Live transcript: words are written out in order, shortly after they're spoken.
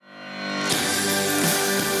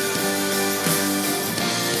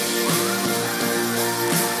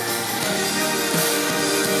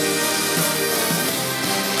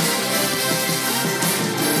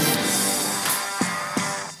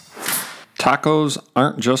Tacos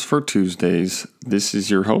aren't just for Tuesdays. This is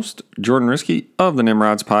your host, Jordan Risky of the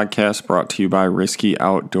Nimrods Podcast, brought to you by Risky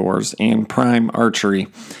Outdoors and Prime Archery.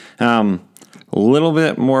 A little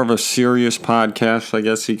bit more of a serious podcast, I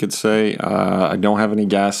guess you could say. I don't have any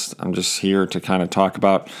guests. I'm just here to kind of talk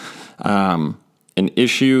about an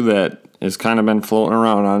issue that has kind of been floating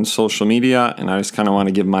around on social media, and I just kind of want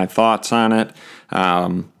to give my thoughts on it.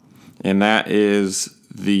 And that is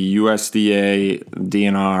the USDA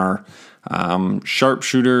DNR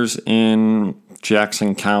sharpshooters in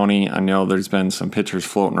Jackson County. I know there's been some pictures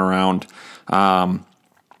floating around, and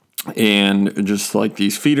just like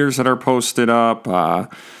these feeders that are posted up,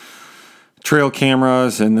 trail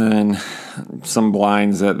cameras, and then some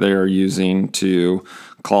blinds that they're using to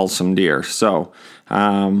call some deer. So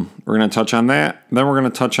we're going to touch on that. Then we're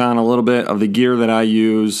going to touch on a little bit of the gear that I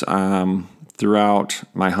use throughout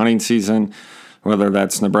my hunting season, whether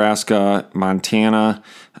that's Nebraska, Montana,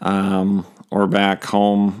 or back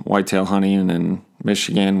home whitetail hunting in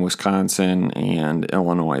Michigan, Wisconsin, and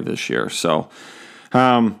Illinois this year. So,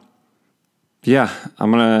 we're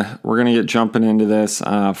gonna get jumping into this.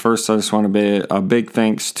 First, I just want to be a big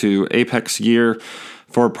thanks to Apex Gear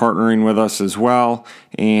for partnering with us as well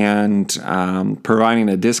and providing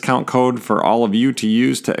a discount code for all of you to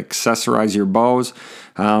use to accessorize your bows.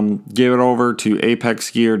 Give it over to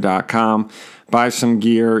apexgear.com. Buy some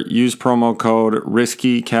gear, use promo code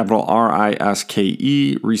RISKY, capital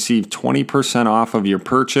RISKE, receive 20% off of your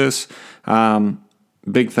purchase.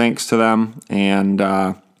 Big thanks to them. And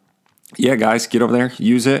guys, get over there,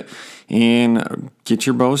 use it, and get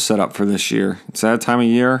your bows set up for this year. It's that time of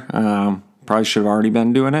year. Probably should have already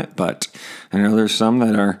been doing it, but I know there's some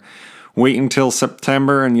that are waiting until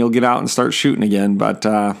September and you'll get out and start shooting again. But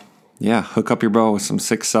hook up your bow with some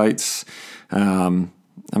 6 sights.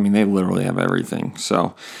 They literally have everything.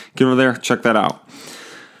 So get over there, check that out.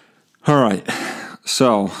 All right.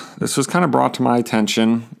 So this was kind of brought to my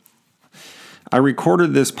attention. I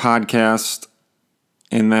recorded this podcast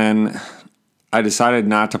and then I decided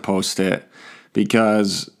not to post it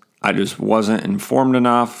because I just wasn't informed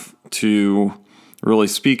enough to really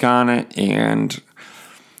speak on it. And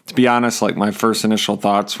to be honest, like my first initial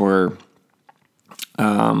thoughts were,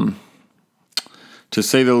 to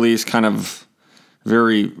say the least, kind of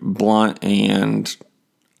very blunt, and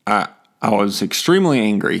I was extremely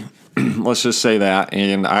angry. Let's just say that.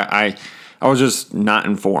 And I was just not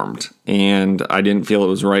informed, and I didn't feel it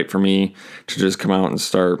was right for me to just come out and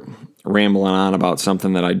start rambling on about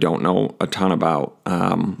something that I don't know a ton about.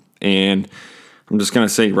 And I'm just going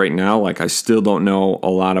to say right now, like, I still don't know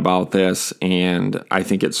a lot about this, and I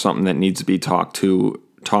think it's something that needs to be talked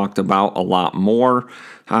about a lot more.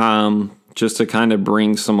 Just to kind of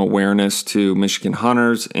bring some awareness to Michigan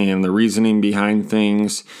hunters and the reasoning behind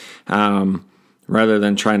things, rather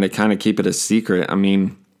than trying to kind of keep it a secret. I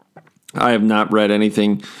mean, I have not read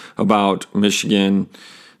anything about Michigan,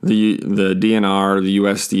 the DNR, the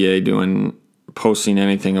USDA posting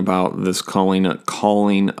anything about this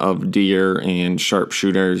calling of deer and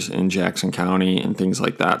sharpshooters in Jackson County and things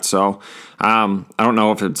like that. So I don't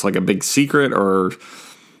know if it's like a big secret or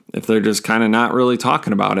if they're just kind of not really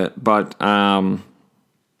talking about it. But, so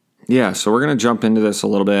we're going to jump into this a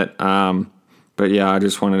little bit. I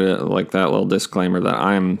just wanted to, like, that little disclaimer that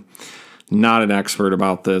I'm not an expert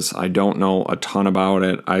about this. I don't know a ton about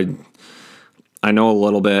it. I know a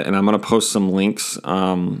little bit, and I'm going to post some links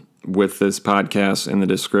with this podcast in the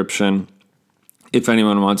description if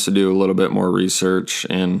anyone wants to do a little bit more research.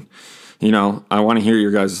 And, I want to hear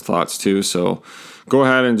your guys' thoughts too. So go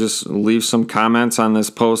ahead and just leave some comments on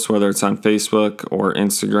this post, whether it's on Facebook or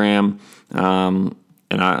Instagram. And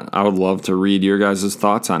I would love to read your guys'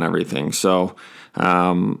 thoughts on everything. So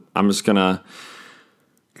I'm just going to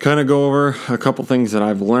kind of go over a couple things that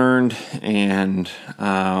I've learned and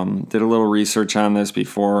did a little research on this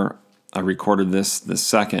before I recorded this the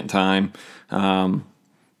second time.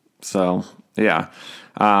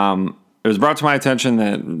 It was brought to my attention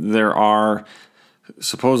that there are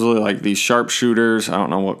supposedly like these sharpshooters. I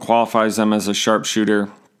don't know what qualifies them as a sharpshooter.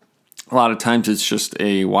 A lot of times it's just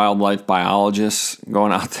a wildlife biologist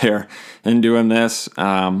going out there and doing this.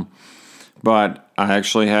 But I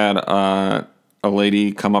actually had a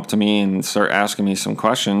lady come up to me and start asking me some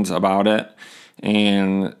questions about it.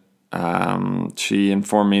 And she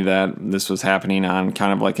informed me that this was happening on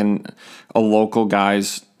kind of like a local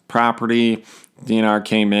guy's property. DNR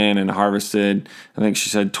came in and harvested, I think she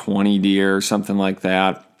said 20 deer or something like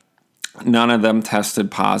that. None of them tested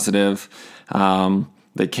positive.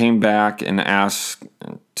 They came back and asked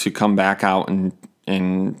to come back out and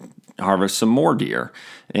harvest some more deer.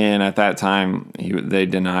 And at that time, they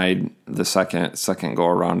denied the second go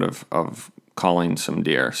around of calling some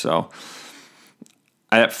deer. So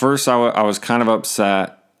at first, I was kind of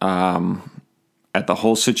upset at the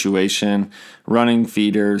whole situation, running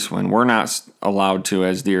feeders when we're not allowed to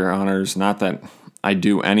as deer hunters. Not that I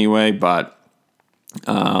do anyway, but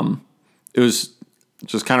it was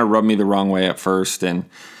just kind of rubbed me the wrong way at first, and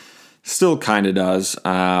still kind of does.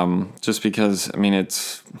 Just because, I mean,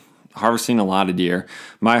 it's harvesting a lot of deer.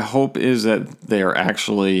 My hope is that they are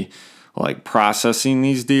actually like processing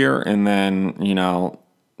these deer and then,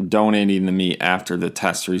 donating the meat after the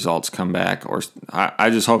test results come back. Or I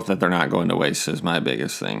just hope that they're not going to waste is my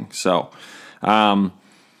biggest thing. So, yeah.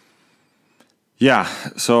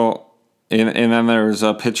 So, and then there's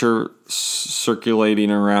a picture circulating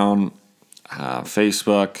around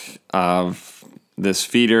Facebook of this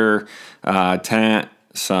feeder tent,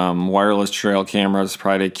 some wireless trail cameras,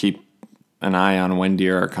 probably to keep an eye on when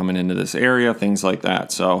deer are coming into this area, things like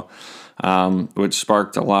that. So, which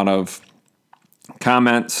sparked a lot of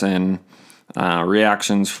comments and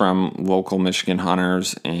reactions from local Michigan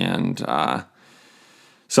hunters, and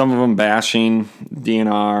some of them bashing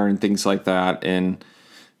DNR and things like that. And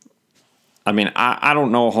I mean, I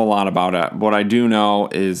don't know a whole lot about it. What I do know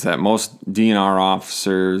is that most DNR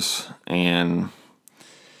officers and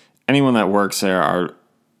anyone that works there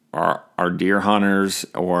are deer hunters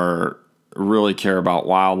or really care about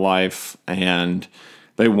wildlife, and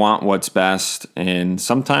they want what's best. And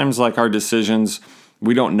sometimes, like, our decisions,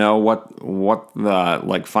 we don't know what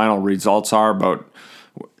the final results are, but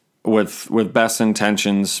with best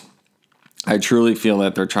intentions, I truly feel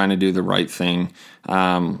that they're trying to do the right thing.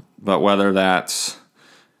 But whether that's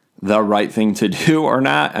the right thing to do or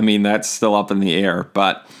not, I mean, that's still up in the air.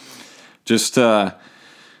 But just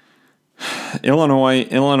Illinois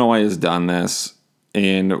has done this,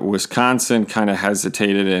 and Wisconsin kind of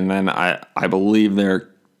hesitated, and then I believe they're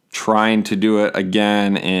trying to do it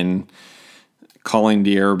again in culling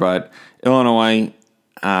deer. But Illinois,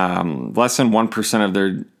 less than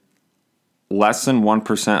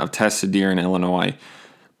 1% of tested deer in Illinois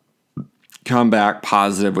come back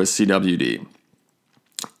positive with CWD.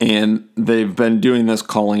 And they've been doing this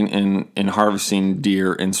culling and harvesting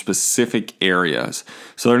deer in specific areas.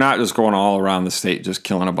 So they're not just going all around the state just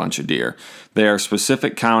killing a bunch of deer. They are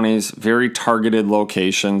specific counties, very targeted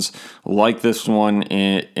locations, like this one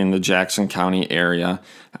in the Jackson County area.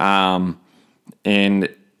 And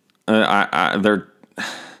they're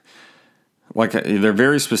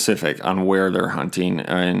very specific on where they're hunting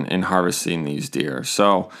and harvesting these deer.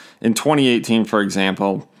 So in 2018, for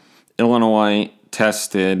example, Illinois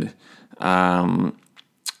tested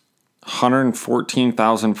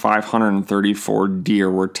 114,534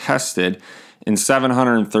 deer were tested, and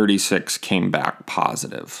 736 came back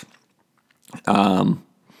positive.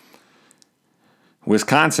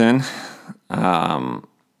 Wisconsin,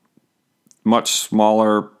 much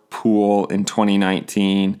smaller pool in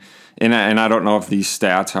 2019, and I don't know if these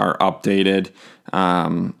stats are updated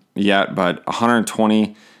yet, but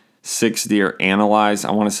 126 deer analyzed.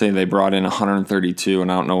 I want to say they brought in 132,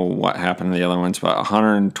 and I don't know what happened to the other ones, but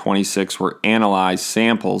 126 were analyzed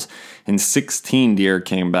samples, and 16 deer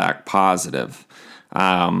came back positive.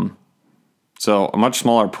 So a much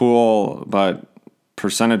smaller pool, but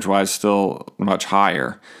percentage-wise still much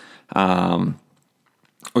higher,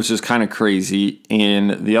 which is kind of crazy.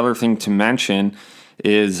 And the other thing to mention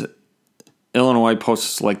is Illinois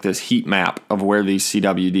posts like this heat map of where these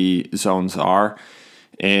CWD zones are.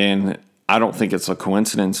 And I don't think it's a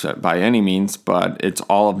coincidence by any means, but it's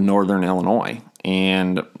all of northern Illinois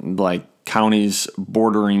and like counties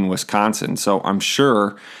bordering Wisconsin. So I'm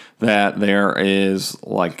sure that there is,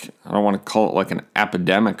 like, I don't want to call it like an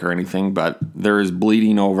epidemic or anything, but there is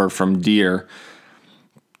bleeding over from deer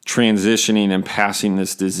transitioning and passing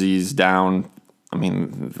this disease down. I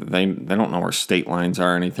mean, they don't know where state lines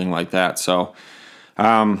are or anything like that. So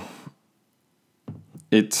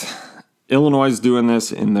Illinois is doing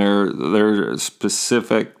this in their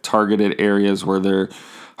specific targeted areas where they're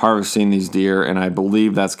harvesting these deer, and I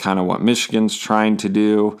believe that's kind of what Michigan's trying to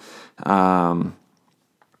do.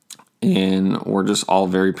 And we're just all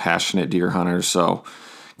very passionate deer hunters, so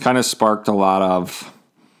kind of sparked a lot of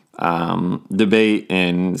debate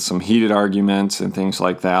and some heated arguments and things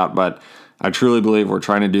like that. But I truly believe we're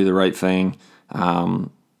trying to do the right thing.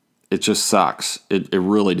 It just sucks. It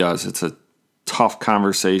really does. It's a tough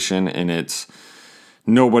conversation, and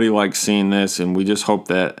nobody likes seeing this, and we just hope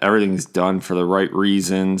that everything's done for the right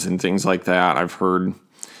reasons and things like that. I've heard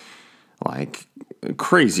like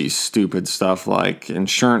crazy stupid stuff like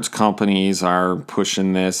insurance companies are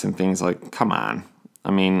pushing this and things like, come on.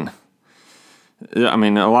 I mean, I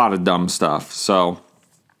mean, a lot of dumb stuff. So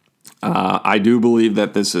I do believe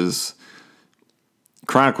that this is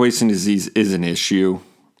chronic wasting disease is an issue,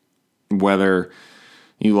 whether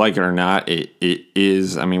you like it or not. It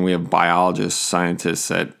is. I mean, we have biologists, scientists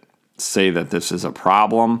that say that this is a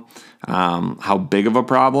problem. How big of a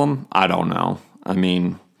problem? I don't know. I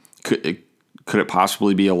mean, could it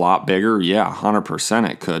possibly be a lot bigger? Yeah, 100%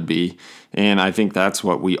 it could be. And I think that's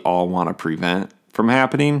what we all want to prevent from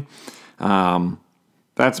happening.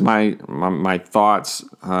 That's my thoughts.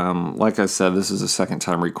 Like I said, this is the second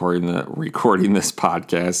time recording this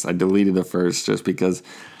podcast. I deleted the first just because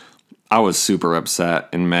I was super upset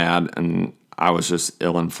and mad, and I was just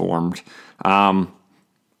ill-informed. But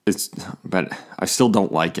I still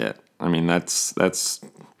don't like it. I mean, that's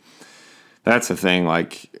the thing.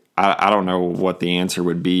 Like, I don't know what the answer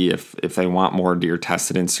would be if they want more deer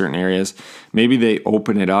tested in certain areas. Maybe they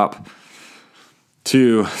open it up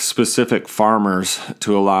to specific farmers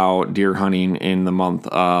to allow deer hunting in the month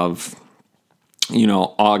of,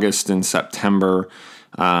 August and September.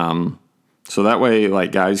 So that way,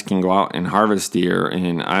 like, guys can go out and harvest deer,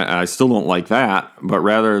 and I still don't like that. But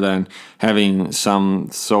rather than having some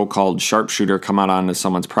so-called sharpshooter come out onto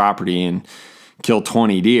someone's property and kill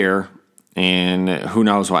 20 deer, and who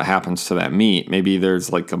knows what happens to that meat. Maybe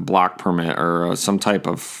there's like a block permit or some type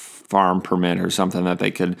of farm permit or something that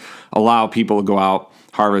they could allow people to go out,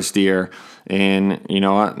 harvest deer, and you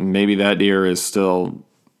know what? Maybe that deer is still,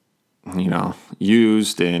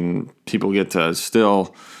 used, and people get to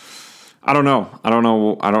still. I don't know. I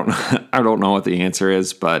don't know what the answer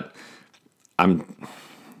is, but I'm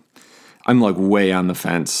like way on the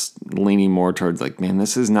fence, leaning more towards like, man,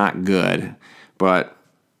 this is not good. But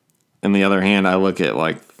on the other hand, I look at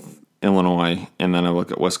like Illinois, and then I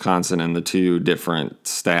look at Wisconsin and the two different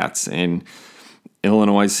stats, and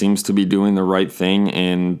Illinois seems to be doing the right thing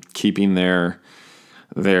and keeping their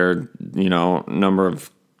number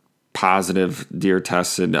of positive deer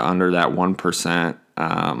tested under that 1%.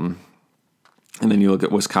 And then you look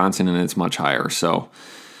at Wisconsin, and it's much higher. So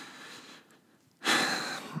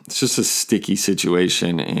it's just a sticky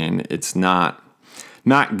situation, and it's not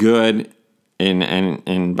good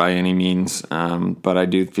in by any means. But I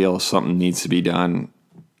do feel something needs to be done.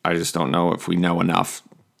 I just don't know if we know enough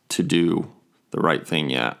to do the right thing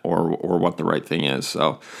yet, or what the right thing is.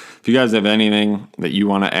 So if you guys have anything that you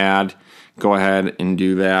want to add, go ahead and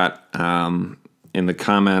do that. In the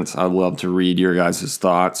comments, I'd love to read your guys'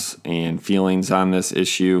 thoughts and feelings on this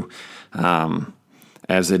issue,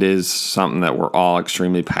 as it is something that we're all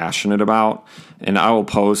extremely passionate about. And I will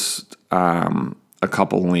post a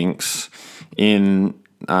couple links in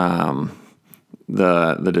the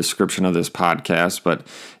description of this podcast. But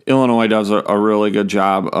Illinois does a really good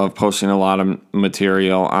job of posting a lot of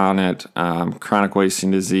material on it. Chronic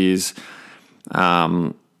wasting disease.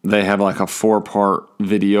 They have like a 4-part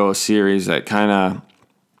video series that kind of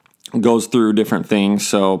goes through different things.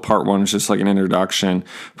 So part 1 is just like an introduction.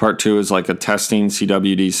 Part 2 is like a testing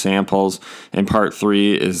CWD samples. And part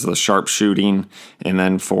 3 is the sharpshooting. And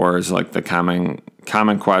then 4 is like the common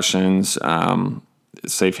questions,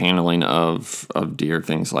 safe handling of deer,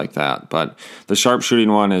 things like that. But the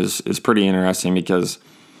sharpshooting one is pretty interesting because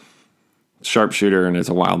sharpshooter, and it's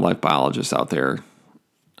a wildlife biologist out there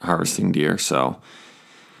harvesting deer. So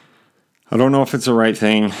I don't know if it's the right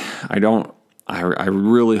thing. I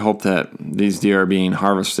really hope that these deer are being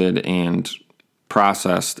harvested and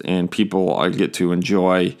processed, and people get to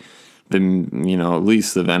enjoy at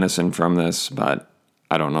least the venison from this. But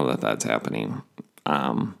I don't know that that's happening.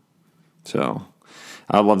 So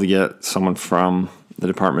I'd love to get someone from the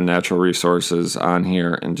Department of Natural Resources on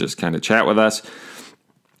here and just kind of chat with us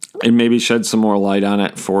and maybe shed some more light on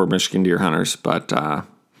it for Michigan deer hunters. But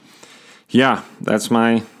yeah, that's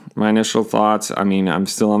my initial thoughts. I mean, I'm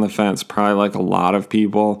still on the fence, probably like a lot of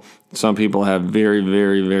people. Some people have very,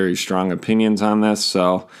 very, very strong opinions on this.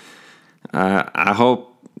 So I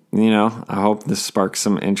hope this sparks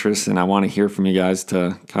some interest, and I want to hear from you guys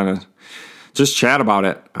to kind of just chat about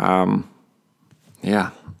it.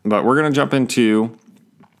 Yeah, but we're going to jump into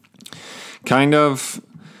kind of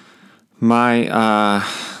my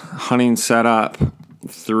hunting setup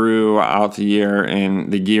throughout the year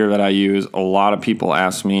and the gear that I use. A lot of people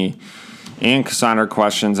ask me and Cassandra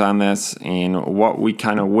questions on this and what we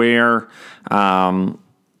kind of wear, and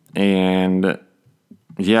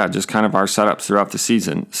yeah, just kind of our setup throughout the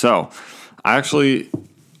season. So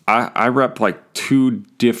I rep like 2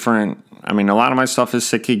 different. I mean, a lot of my stuff is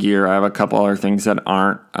Sitka gear. I have a couple other things that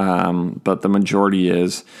aren't, but the majority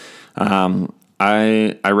is.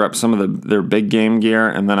 I rep some of their big game gear,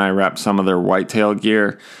 and then I rep some of their whitetail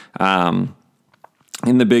gear.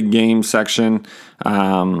 In the big game section,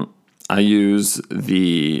 I use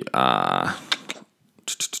the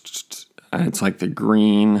it's like the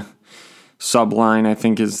green Subline, I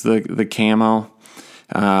think is the camo.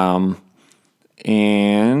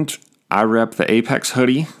 And I rep the Apex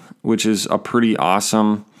hoodie, which is a pretty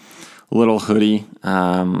awesome little hoodie,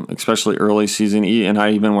 especially early season. And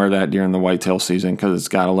I even wear that during the whitetail season because it's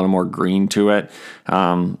got a little more green to it.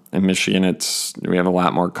 In Michigan, we have a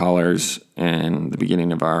lot more colors in the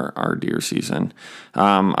beginning of our deer season.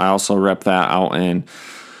 I also rep that out in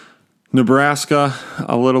Nebraska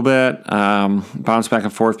a little bit, bounce back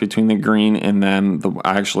and forth between the green and then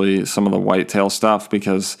actually some of the whitetail stuff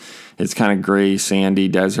because it's kind of gray, sandy,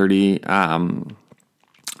 deserty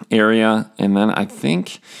area. And then I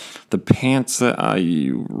think the pants that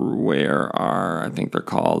I wear I think they're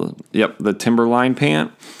called, the Timberline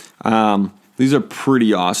pant. These are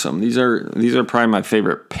pretty awesome. These are probably my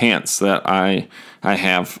favorite pants that I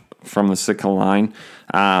have from the Sitka line.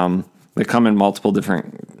 They come in multiple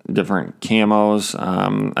different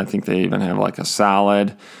camos. I think they even have like a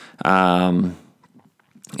solid. They have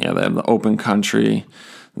the open country,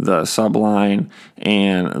 the Subline,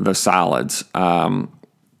 and the solids.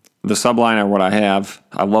 The Subline are what I have.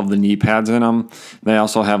 I love the knee pads in them. They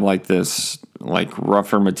also have like this like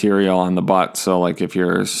rougher material on the butt. So like if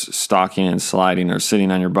you're stalking and sliding or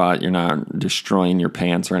sitting on your butt, you're not destroying your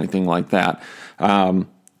pants or anything like that.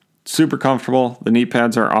 Super comfortable. The knee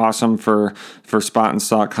pads are awesome for spot and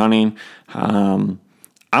stalk hunting. I'm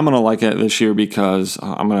going to like it this year because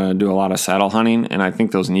I'm going to do a lot of saddle hunting, and I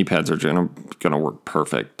think those knee pads are going to work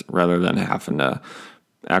perfect rather than having to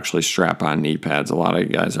actually strap on knee pads. A lot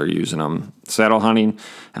of guys are using them saddle hunting.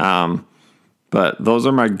 But those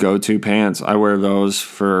are my go-to pants. I wear those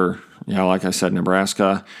for, like I said,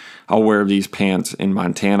 Nebraska. I'll wear these pants in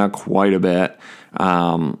Montana quite a bit.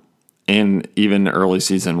 And even early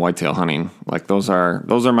season whitetail hunting. Like those are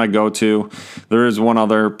my go-to. There is one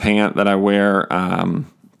other pant that I wear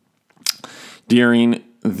during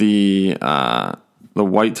the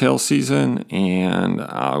whitetail season, and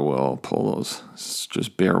I will pull those.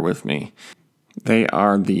 Just bear with me. They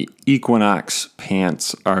are the Equinox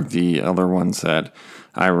pants are the other ones that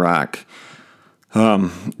I rock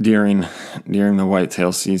during the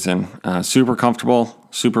whitetail season. Super comfortable,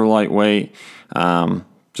 super lightweight.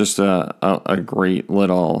 Just a great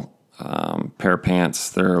little pair of pants.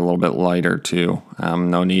 They're a little bit lighter too.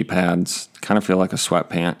 No knee pads. Kind of feel like a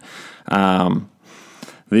sweatpant.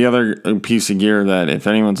 The other piece of gear that if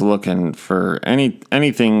anyone's looking for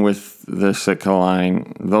anything with the Sitka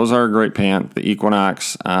line, those are a great pant. The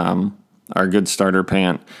Equinox are a good starter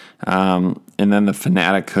pant. And then the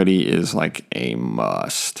Fanatic hoodie is like a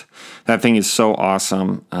must. That thing is so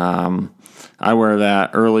awesome. I wear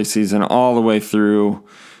that early season all the way through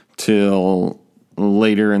till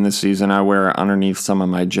later in the season. I wear it underneath some of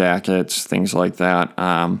my jackets, things like that.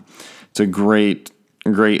 It's a great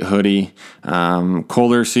hoodie.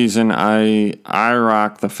 Colder season, I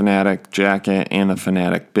rock the Fanatic jacket and the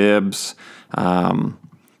Fanatic bibs. They're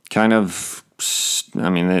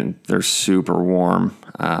super warm.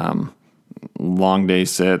 Long day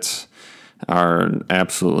sits are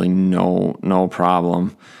absolutely no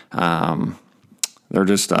problem. They're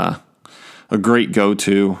just a great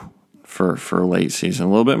go-to for late season. A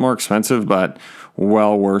little bit more expensive, but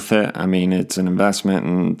well worth it. I mean, it's an investment,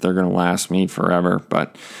 and they're going to last me forever.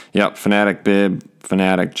 But, Fanatic bib,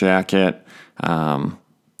 Fanatic jacket,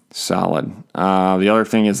 solid. The other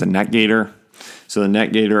thing is the neck gaiter. So the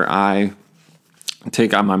neck gaiter I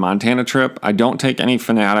take on my Montana trip. I don't take any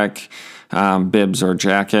Fanatic bibs or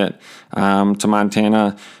jacket to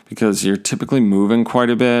Montana because you're typically moving quite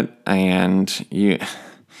a bit, and you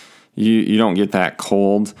don't get that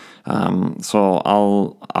cold. So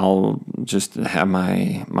I'll just have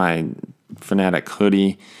my Fanatic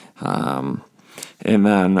hoodie. And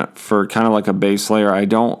then for kind of like a base layer, I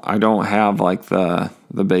don't have like the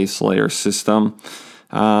base layer system.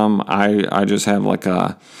 I just have like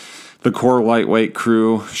the Core Lightweight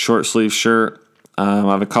Crew short sleeve shirt. I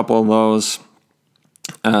have a couple of those.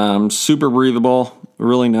 Super breathable,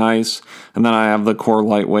 really nice. And then I have the Core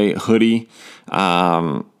Lightweight hoodie.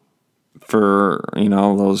 For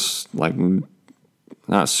those like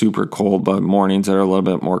not super cold but mornings that are a little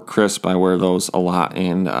bit more crisp. I wear those a lot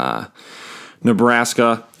in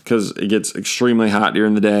Nebraska because it gets extremely hot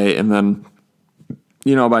during the day, and then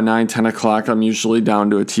by 9-10 o'clock I'm usually down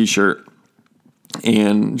to a t-shirt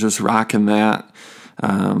and just rocking that.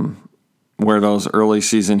 Wear those early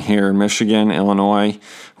season here in Michigan, Illinois,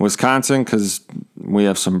 Wisconsin, because we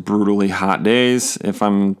have some brutally hot days if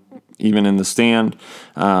I'm even in the stand.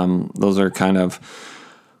 Those are kind of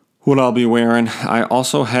what I'll be wearing. I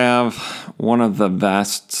also have one of the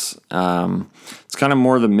vests. It's kind of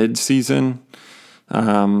more the mid-season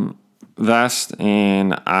vest,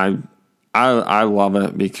 and I love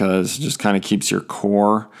it because it just kind of keeps your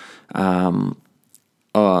core kind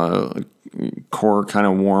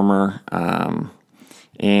of warmer,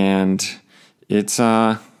 and it's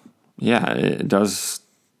it does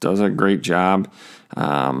a great job,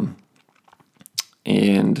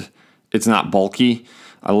 and it's not bulky.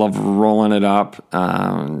 I love rolling it up,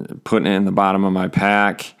 putting it in the bottom of my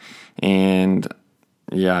pack, and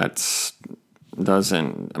it's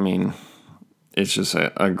just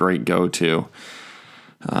a great go-to.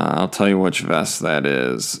 I'll tell you which vest that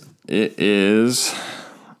is. It is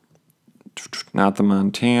not the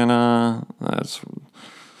Montana. That's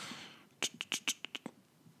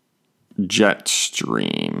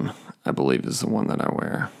Jetstream, I believe, is the one that I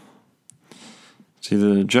wear. It's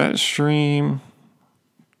either the Jetstream.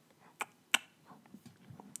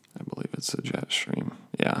 I believe it's the Jetstream.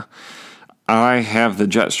 Yeah. I have the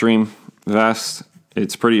Jetstream vest.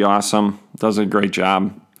 It's pretty awesome. Does a great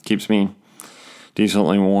job. Keeps me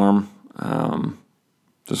decently warm.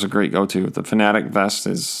 Just a great go-to. The Fanatic vest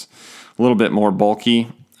is a little bit more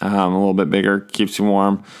bulky, a little bit bigger, keeps you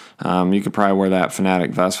warm. You could probably wear that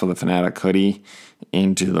Fanatic vest with a Fanatic hoodie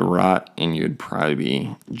into the rut, and you'd probably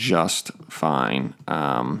be just fine.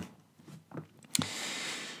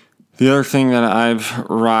 The other thing that I've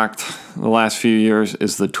rocked the last few years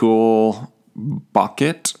is the Tool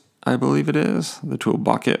Bucket, I believe it is. The Tool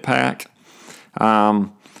Bucket pack. The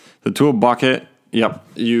Tool Bucket,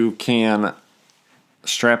 you can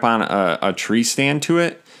strap on a tree stand to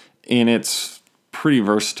it, and it's pretty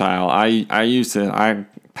versatile. I used it. I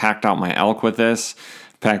packed out my elk with this,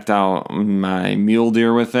 packed out my mule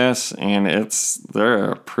deer with this, and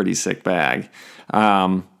they're a pretty sick bag.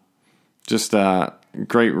 Just a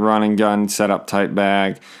great run and gun setup type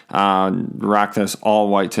bag. Rock this all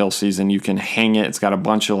whitetail season. You can hang it. It's got a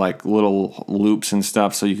bunch of like little loops and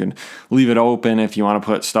stuff, so you can leave it open if you want to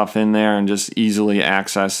put stuff in there and just easily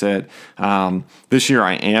access it. This year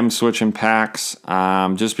I am switching packs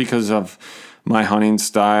just because of my hunting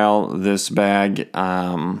style. This bag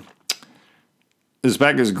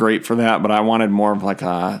is great for that, but I wanted more of like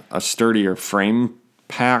a sturdier frame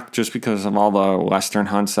pack just because of all the western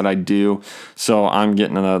hunts that I do. So I'm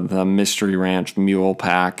getting the Mystery Ranch Mule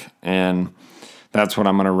pack, and that's what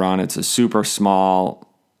I'm going to run. It's a super small,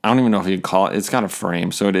 I don't even know if you'd call it, it's got a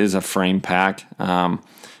frame, so it is a frame pack,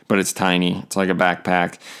 but it's tiny. It's like a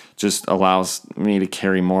backpack. Just allows me to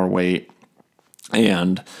carry more weight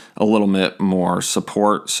and a little bit more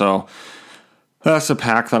support. So that's a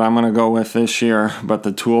pack that I'm going to go with this year. But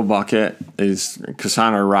the Tool Bucket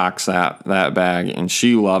Cassandra rocks that bag, and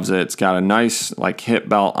she loves it. It's got a nice like hip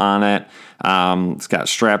belt on it. It's got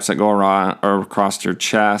straps that go around or across your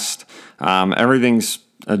chest. Everything's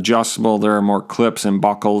adjustable. There are more clips and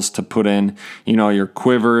buckles to put in, your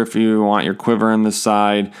quiver if you want your quiver in the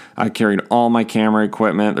side. I carried all my camera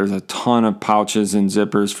equipment. There's a ton of pouches and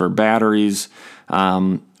zippers for batteries.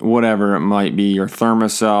 Whatever it might be, your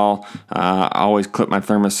thermocell. I always clip my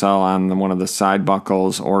thermocell on one of the side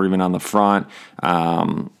buckles or even on the front.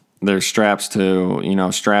 There's straps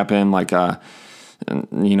to, strap in like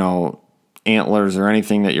antlers or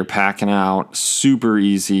anything that you're packing out. Super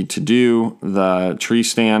easy to do. The tree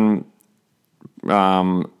stand,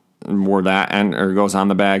 where that goes on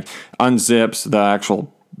the bag, unzips. The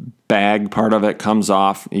actual bag part of it comes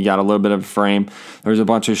off. You got a little bit of a frame. There's a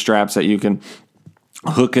bunch of straps that you can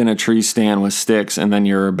hook in a tree stand with sticks, and then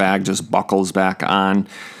your bag just buckles back on.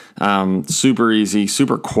 Super easy,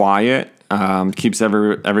 super quiet. Keeps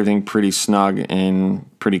everything pretty snug and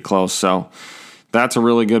pretty close. So that's a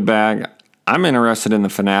really good bag. I'm interested in the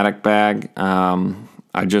Fanatic bag.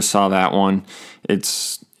 I just saw that one.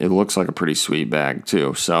 It looks like a pretty sweet bag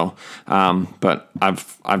too. So, but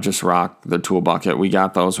I've just rocked the Tool Bucket. We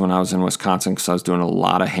got those when I was in Wisconsin because I was doing a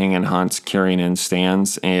lot of hanging hunts, carrying in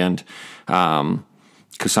stands, and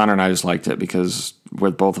Cassandra and I just liked it because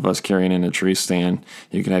with both of us carrying in a tree stand,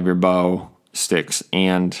 you can have your bow, sticks,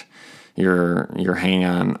 and your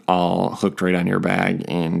hang-on all hooked right on your bag,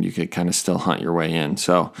 and you could kind of still hunt your way in.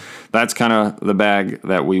 So that's kind of the bag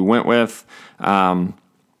that we went with. In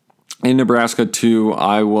Nebraska, too,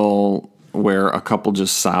 I will wear a couple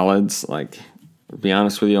just solids. Like, to be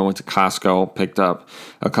honest with you, I went to Costco, picked up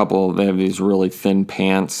a couple. They have these really thin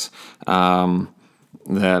pants that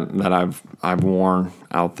I've worn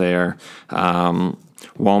out there.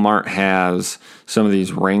 Walmart has some of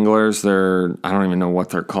these Wranglers. I don't even know what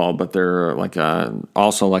they're called, but they're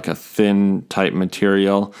also like a thin type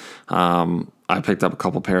material. I picked up a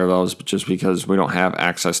couple pair of those just because we don't have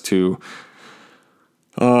access to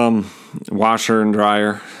washer and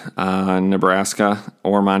dryer in Nebraska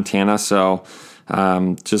or Montana. So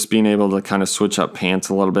just being able to kind of switch up pants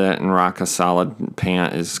a little bit and rock a solid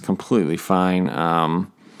pant is completely fine. I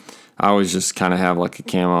always just kind of have like a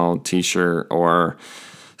camo t-shirt or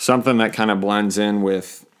something that kind of blends in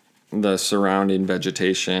with the surrounding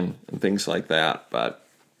vegetation and things like that. But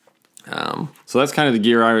so that's kind of the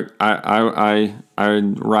gear I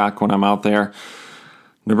rock when I'm out there.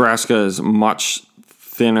 Nebraska is much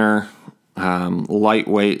thinner,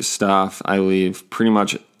 lightweight stuff. I leave pretty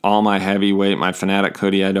much all my heavyweight, my Fanatic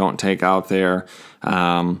hoodie I don't take out there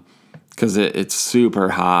because it's super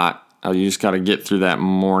hot. You just got to get through that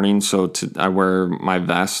morning. So I wear my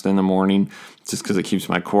vest in the morning just because it keeps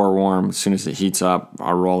my core warm. As soon as it heats up,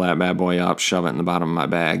 I'll roll that bad boy up, shove it in the bottom of my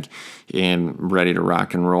bag, and ready to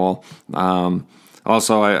rock and roll.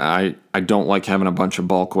 Also, I don't like having a bunch of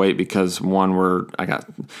bulk weight because I got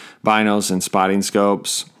binos and spotting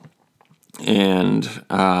scopes and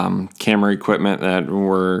camera equipment that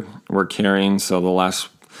we're carrying. So the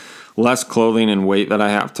less clothing and weight that I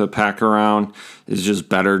have to pack around is just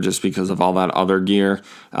better just because of all that other gear.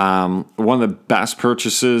 One of the best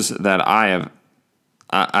purchases that I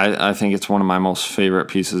think it's one of my most favorite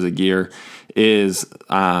pieces of gear is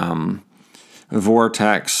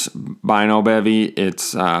Vortex Bino Bevy.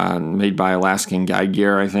 It's made by Alaskan Guide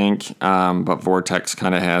Gear, I think, but Vortex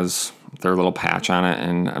kind of has their little patch on it,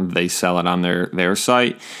 and they sell it on their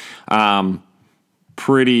site.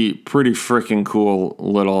 Pretty freaking cool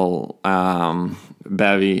little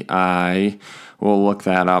bevy. I will look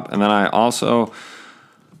that up. And then I also,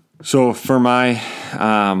 so for my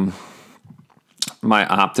my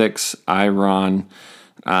optics, I run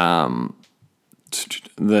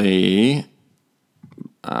the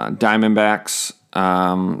Diamondbacks.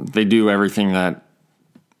 They do everything that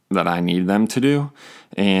I need them to do,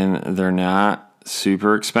 and they're not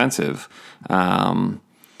super expensive.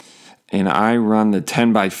 And I run the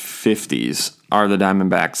 10x50s are the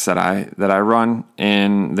Diamondbacks that I run,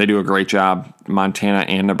 and they do a great job, Montana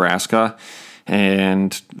and Nebraska,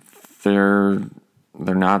 and they're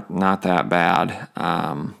not that bad.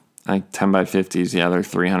 I think 10x50s, yeah, they're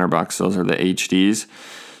 $300. Those are the HDs,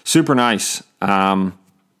 super nice.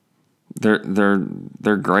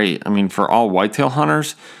 They're great. I mean, for all whitetail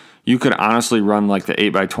hunters, you could honestly run like the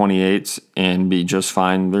 8x28s and be just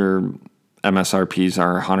fine. Their MSRPs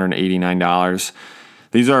are $189.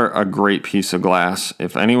 These are a great piece of glass.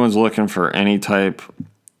 If anyone's looking for any type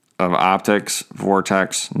of optics,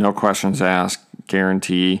 Vortex, no questions asked,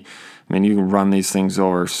 guarantee. I mean, you can run these things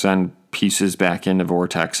over, send pieces back into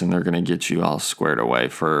Vortex, and they're going to get you all squared away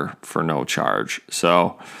for no charge.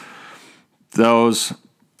 So those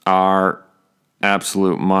are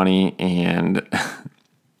absolute money, and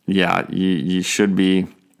yeah, you should be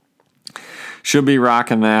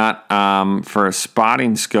rocking that. For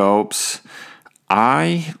spotting scopes,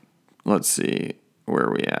 let's see, where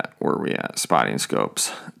are we at? Spotting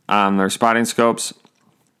scopes. Their spotting scopes,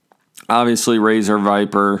 obviously Razor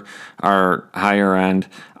Viper are higher end.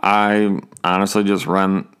 I honestly just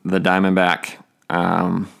run the Diamondback.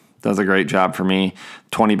 Does a great job for me.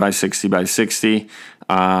 20x60x60.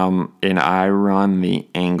 And I run the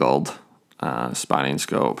angled spotting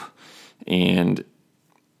scope. And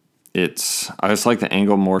I just like the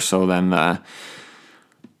angle more so than the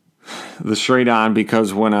straight on,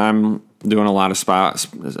 because when I'm doing a lot of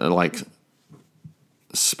spots, like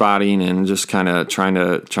spotting and just kind of trying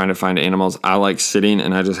to find animals, I like sitting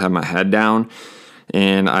and I just have my head down,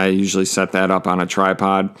 and I usually set that up on a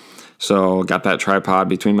tripod. So got that tripod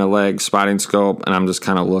between my legs, spotting scope, and I'm just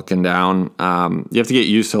kind of looking down. You have to get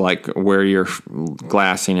used to like where you're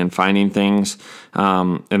glassing and finding things.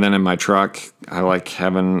 And then in my truck, I like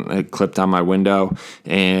having it clipped on my window,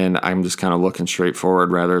 and I'm just kind of looking straight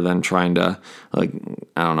forward rather than trying to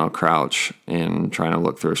crouch and trying to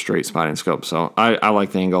look through a straight spotting scope. So I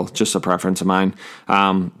like the angle, just a preference of mine.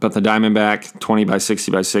 But the Diamondback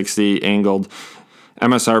 20x60x60 angled,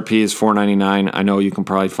 MSRP is $499. I know you can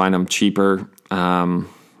probably find them cheaper on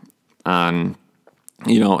Amazon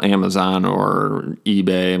or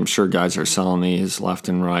eBay. I'm sure guys are selling these left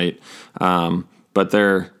and right, but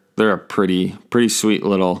they're a pretty sweet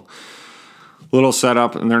little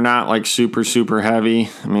setup, and they're not like super heavy.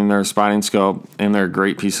 I mean, they're a spotting scope and they're a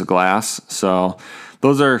great piece of glass. So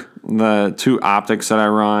those are the two optics that I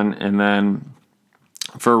run. And then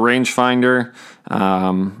for a rangefinder,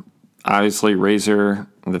 obviously, Razor,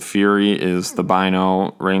 the Fury is the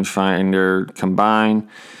Bino rangefinder combined,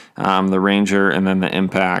 the Ranger, and then the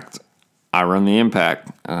Impact I run the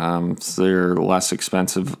Impact. So they're less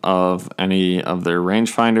expensive of any of their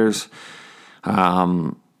rangefinders.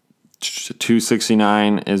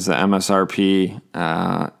 $269 is the MSRP.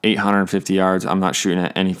 850 yards. I'm not shooting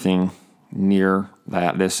at anything near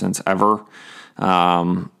that distance ever.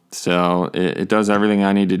 So it does everything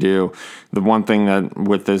I need to do. The one thing that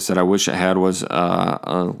with this that I wish it had was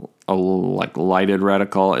a like lighted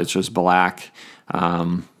reticle. It's just black,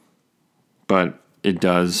 but it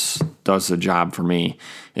does the job for me,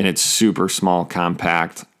 and it's super small,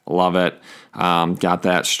 compact. Love it. Got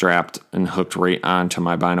that strapped and hooked right onto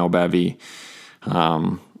my Bino Bevy.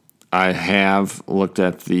 I have looked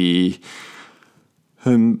at the.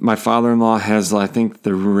 My father-in-law has, I think,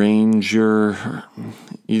 the Ranger,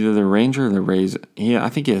 either the Ranger or the Razor. Yeah, I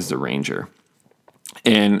think he has the Ranger,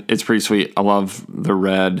 and it's pretty sweet. I love the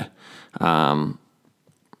red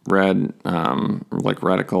like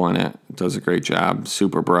reticle in it. It does a great job.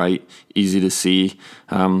 Super bright, easy to see.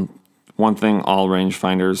 One thing, all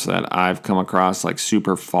rangefinders that I've come across, like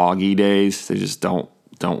super foggy days, they just don't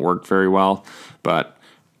work very well. But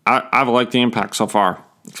I've liked the Impact so far,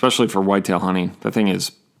 especially for whitetail hunting. The thing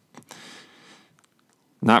is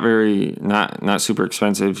not super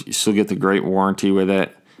expensive. You still get the great warranty with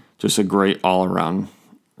it. Just a great all-around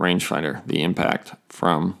rangefinder, the Impact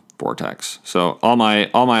from Vortex. So all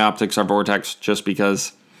my optics are Vortex just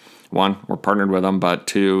because, one, we're partnered with them, but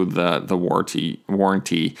two, the warranty,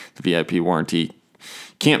 the VIP warranty,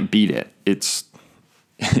 can't beat it. It's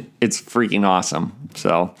freaking awesome.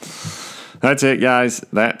 So that's it, guys.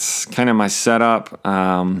 That's kind of my setup.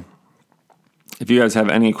 If you guys have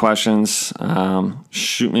any questions,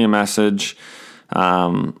 shoot me a message.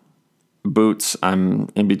 Boots, I'm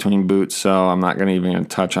in between boots, so I'm not going to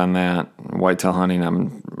touch on that. Whitetail hunting,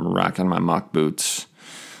 I'm rocking my muck boots.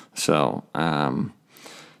 So,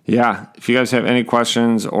 yeah, if you guys have any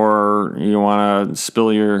questions or you want to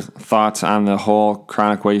spill your thoughts on the whole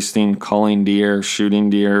chronic wasting, culling deer,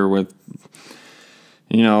 shooting deer with,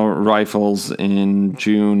 rifles in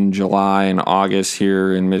June, July, and August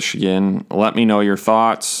here in Michigan, let me know your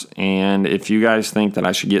thoughts. And if you guys think that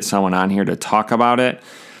I should get someone on here to talk about it,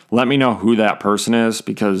 let me know who that person is,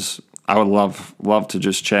 because I would love to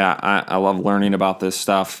just chat. I love learning about this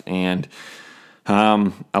stuff, and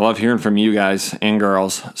I love hearing from you guys and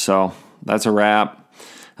girls. So that's a wrap.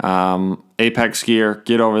 Apex Gear,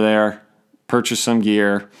 get over there, purchase some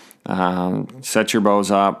gear, set your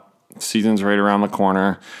bows up. Season's right around the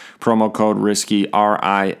corner. Promo code RISKE,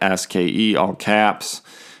 RISKE, all caps.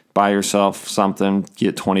 Buy yourself something,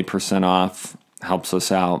 get 20% off. Helps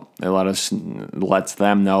us out. It lets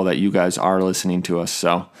them know that you guys are listening to us.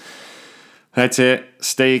 So that's it.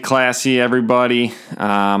 Stay classy, everybody.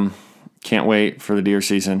 Can't wait for the deer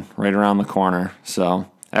season right around the corner. So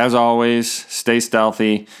as always, stay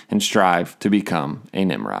stealthy and strive to become a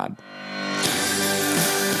Nimrod.